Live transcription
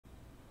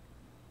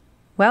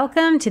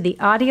Welcome to the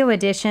audio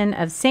edition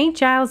of St.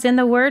 Giles in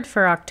the Word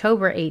for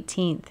October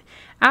 18th.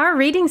 Our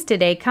readings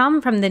today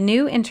come from the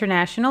New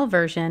International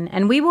Version,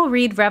 and we will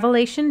read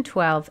Revelation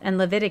 12 and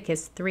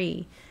Leviticus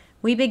 3.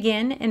 We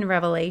begin in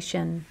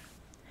Revelation.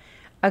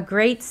 A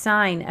great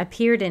sign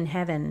appeared in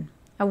heaven,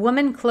 a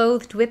woman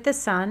clothed with the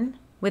sun,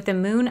 with the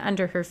moon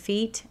under her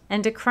feet,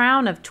 and a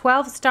crown of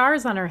 12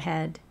 stars on her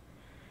head.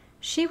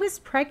 She was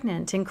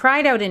pregnant and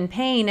cried out in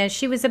pain as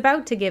she was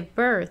about to give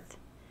birth.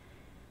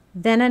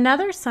 Then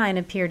another sign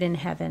appeared in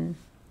heaven,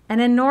 an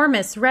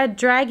enormous red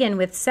dragon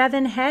with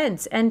 7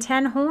 heads and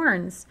 10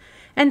 horns,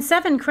 and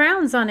 7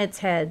 crowns on its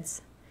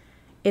heads.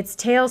 Its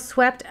tail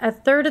swept a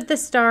third of the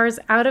stars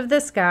out of the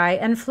sky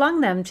and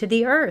flung them to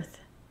the earth.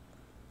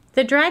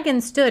 The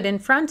dragon stood in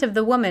front of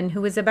the woman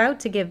who was about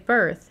to give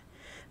birth,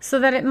 so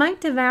that it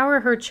might devour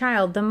her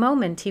child the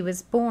moment he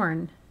was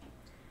born.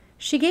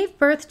 She gave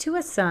birth to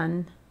a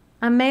son,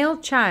 a male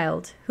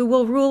child, who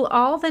will rule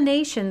all the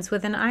nations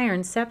with an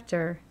iron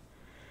scepter.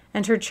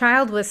 And her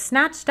child was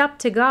snatched up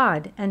to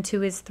God and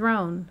to his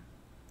throne.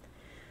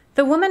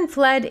 The woman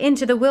fled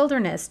into the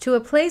wilderness to a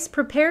place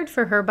prepared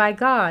for her by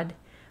God,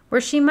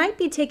 where she might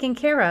be taken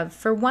care of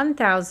for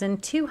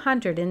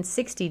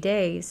 1,260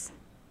 days.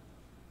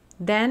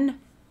 Then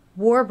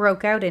war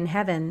broke out in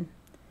heaven.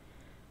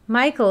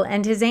 Michael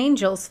and his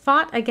angels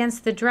fought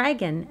against the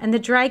dragon, and the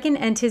dragon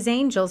and his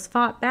angels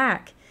fought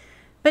back.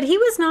 But he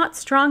was not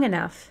strong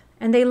enough,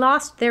 and they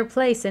lost their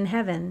place in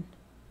heaven.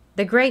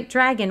 The great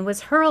dragon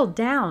was hurled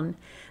down,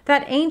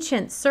 that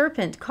ancient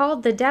serpent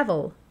called the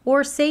devil,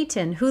 or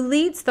Satan, who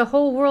leads the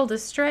whole world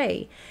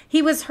astray.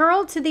 He was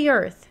hurled to the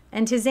earth,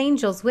 and his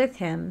angels with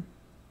him.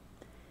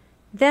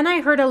 Then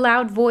I heard a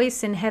loud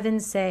voice in heaven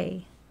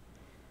say,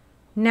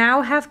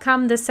 "Now have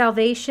come the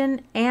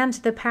salvation and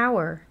the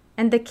power,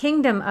 and the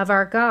kingdom of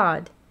our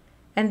God,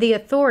 and the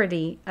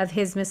authority of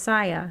his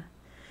Messiah.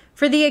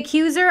 For the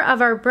accuser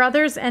of our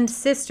brothers and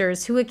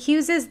sisters, who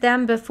accuses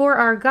them before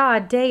our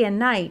God day and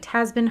night,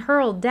 has been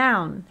hurled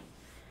down.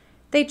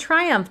 They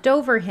triumphed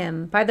over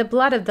him by the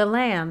blood of the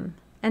Lamb,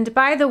 and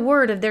by the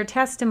word of their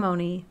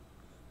testimony.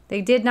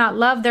 They did not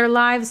love their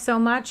lives so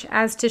much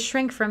as to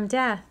shrink from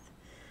death.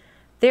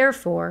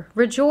 Therefore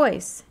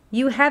rejoice,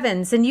 you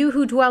heavens, and you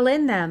who dwell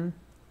in them.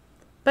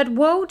 But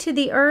woe to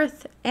the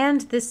earth and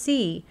the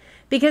sea,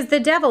 because the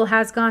devil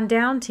has gone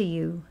down to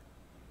you.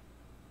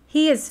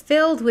 He is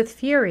filled with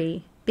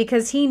fury,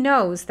 because he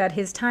knows that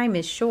his time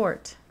is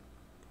short."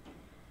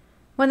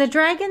 When the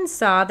dragon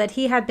saw that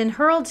he had been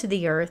hurled to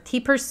the earth, he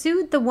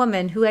pursued the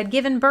woman who had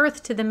given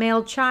birth to the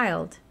male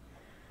child.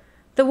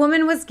 The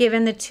woman was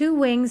given the 2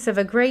 wings of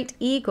a great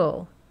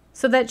eagle,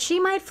 so that she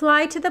might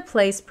fly to the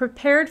place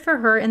prepared for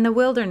her in the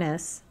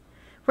wilderness,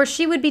 where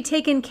she would be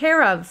taken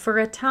care of for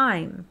a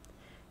time,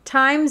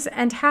 times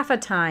and half a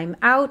time,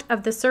 out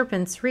of the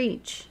serpent's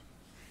reach.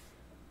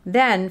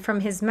 Then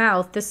from his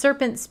mouth the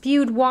serpent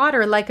spewed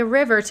water like a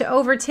river to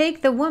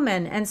overtake the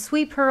woman and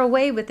sweep her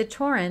away with the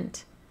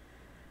torrent.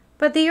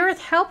 But the earth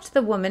helped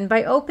the woman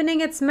by opening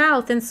its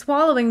mouth and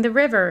swallowing the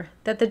river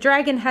that the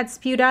dragon had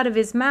spewed out of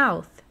his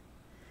mouth.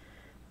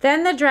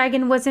 Then the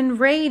dragon was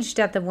enraged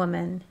at the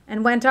woman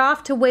and went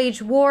off to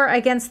wage war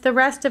against the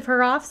rest of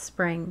her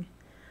offspring,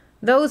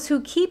 those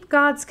who keep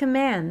God's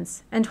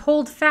commands and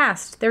hold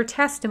fast their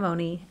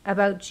testimony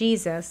about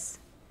Jesus.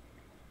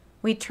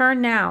 We turn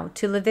now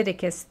to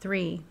Leviticus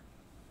 3.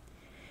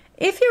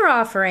 If your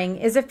offering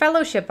is a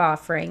fellowship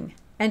offering,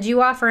 and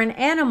you offer an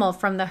animal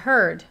from the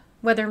herd,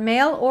 whether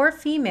male or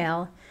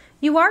female,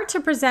 you are to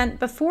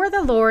present before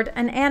the Lord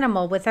an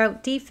animal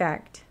without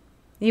defect.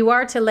 You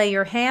are to lay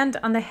your hand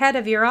on the head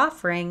of your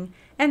offering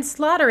and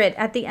slaughter it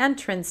at the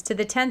entrance to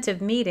the tent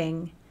of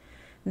meeting.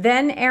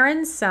 Then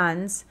Aaron's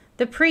sons,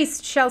 the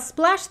priest, shall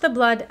splash the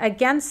blood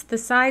against the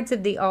sides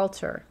of the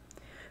altar.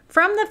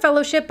 From the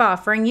fellowship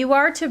offering you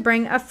are to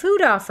bring a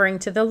food offering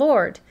to the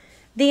Lord,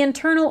 the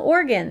internal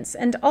organs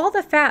and all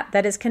the fat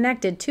that is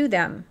connected to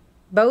them,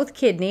 both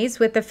kidneys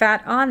with the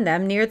fat on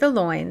them near the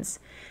loins,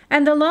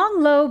 and the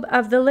long lobe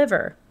of the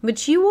liver,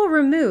 which you will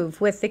remove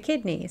with the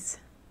kidneys.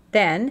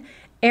 Then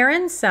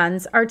Aaron's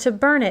sons are to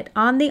burn it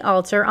on the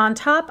altar on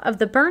top of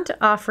the burnt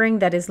offering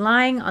that is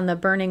lying on the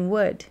burning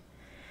wood.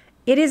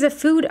 It is a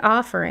food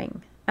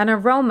offering, an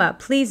aroma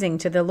pleasing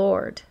to the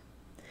Lord.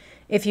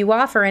 If you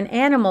offer an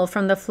animal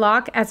from the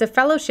flock as a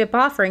fellowship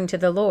offering to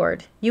the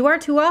Lord, you are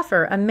to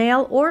offer a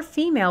male or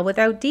female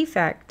without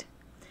defect.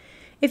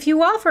 If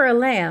you offer a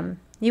lamb,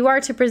 you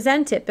are to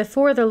present it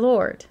before the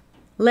Lord.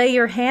 Lay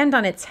your hand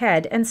on its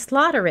head and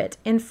slaughter it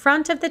in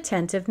front of the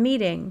tent of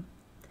meeting.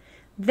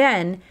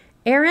 Then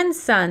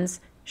Aaron's sons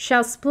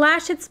shall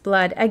splash its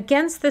blood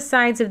against the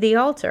sides of the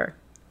altar.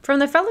 From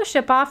the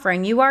fellowship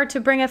offering you are to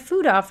bring a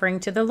food offering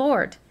to the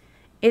Lord.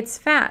 Its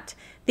fat,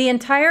 the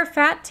entire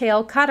fat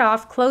tail cut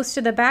off close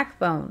to the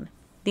backbone,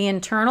 the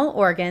internal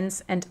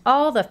organs, and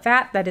all the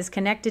fat that is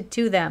connected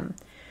to them,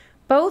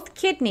 both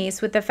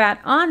kidneys with the fat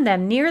on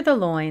them near the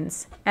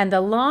loins, and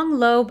the long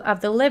lobe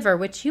of the liver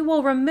which you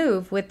will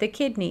remove with the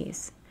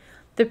kidneys.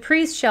 The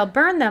priest shall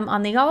burn them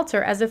on the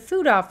altar as a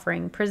food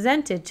offering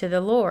presented to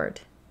the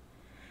Lord.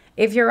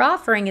 If your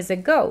offering is a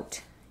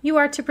goat, you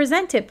are to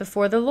present it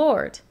before the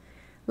Lord.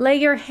 Lay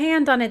your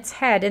hand on its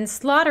head and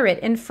slaughter it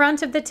in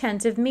front of the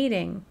tent of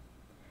meeting.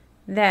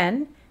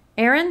 Then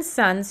Aaron's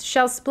sons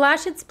shall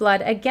splash its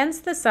blood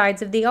against the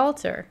sides of the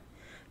altar.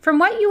 From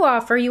what you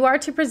offer, you are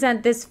to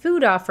present this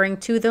food offering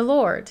to the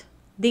Lord: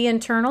 the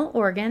internal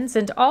organs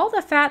and all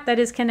the fat that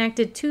is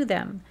connected to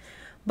them,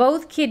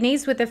 both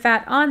kidneys with the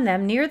fat on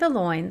them near the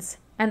loins,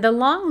 and the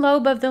long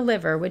lobe of the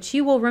liver, which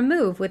you will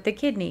remove with the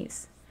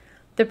kidneys.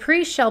 The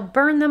priest shall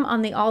burn them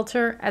on the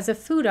altar as a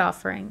food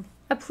offering,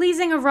 a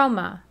pleasing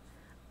aroma.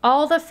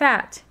 All the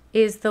fat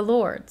is the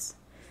Lord's.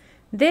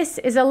 This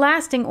is a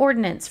lasting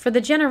ordinance for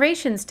the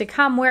generations to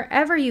come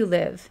wherever you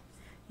live.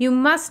 You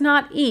must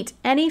not eat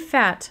any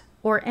fat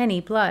or any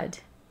blood.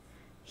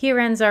 Here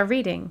ends our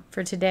reading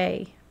for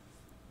today.